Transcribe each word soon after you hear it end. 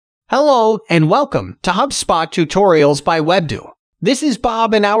Hello and welcome to HubSpot Tutorials by Webdo. This is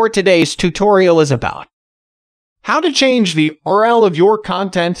Bob and our today's tutorial is about how to change the URL of your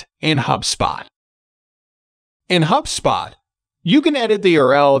content in HubSpot. In HubSpot, you can edit the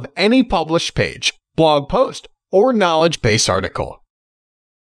URL of any published page, blog post, or knowledge base article.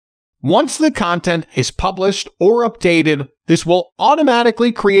 Once the content is published or updated, this will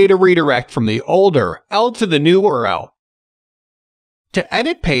automatically create a redirect from the old URL to the new URL. To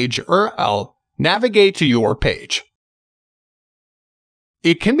edit page URL, navigate to your page.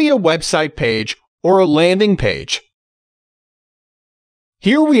 It can be a website page or a landing page.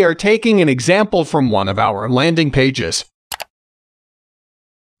 Here we are taking an example from one of our landing pages.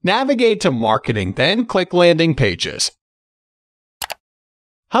 Navigate to Marketing, then click Landing Pages.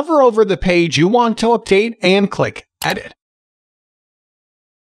 Hover over the page you want to update and click Edit.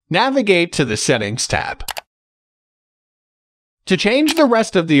 Navigate to the Settings tab. To change the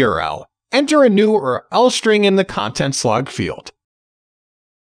rest of the URL, enter a new URL string in the Content Slug field.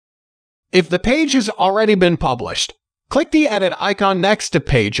 If the page has already been published, click the Edit icon next to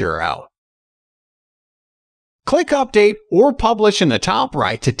Page URL. Click Update or Publish in the top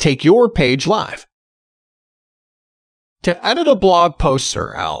right to take your page live. To edit a blog post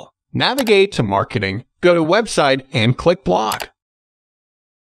URL, navigate to Marketing, go to Website, and click Blog.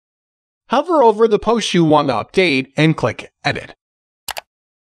 Hover over the post you want to update and click Edit.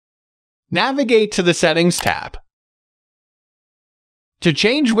 Navigate to the Settings tab. To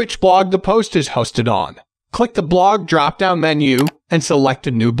change which blog the post is hosted on, click the Blog drop-down menu and select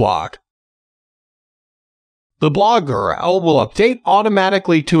a new blog. The blog URL will update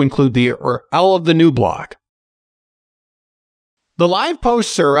automatically to include the URL of the new blog. The live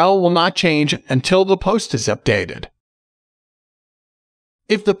post URL will not change until the post is updated.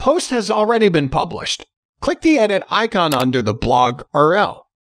 If the post has already been published, click the Edit icon under the blog URL.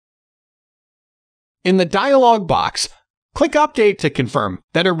 In the dialog box, click Update to confirm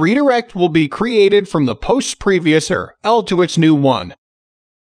that a redirect will be created from the post's previous URL to its new one.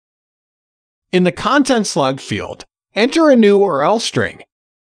 In the Content Slug field, enter a new URL string.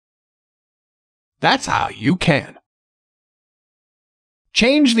 That's how you can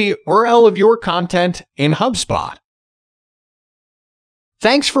change the URL of your content in HubSpot.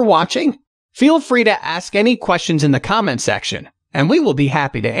 Thanks for watching. Feel free to ask any questions in the comment section, and we will be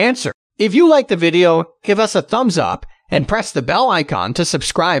happy to answer. If you like the video, give us a thumbs up and press the bell icon to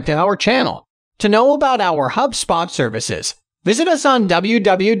subscribe to our channel. To know about our HubSpot services, visit us on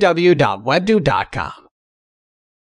www.webdo.com.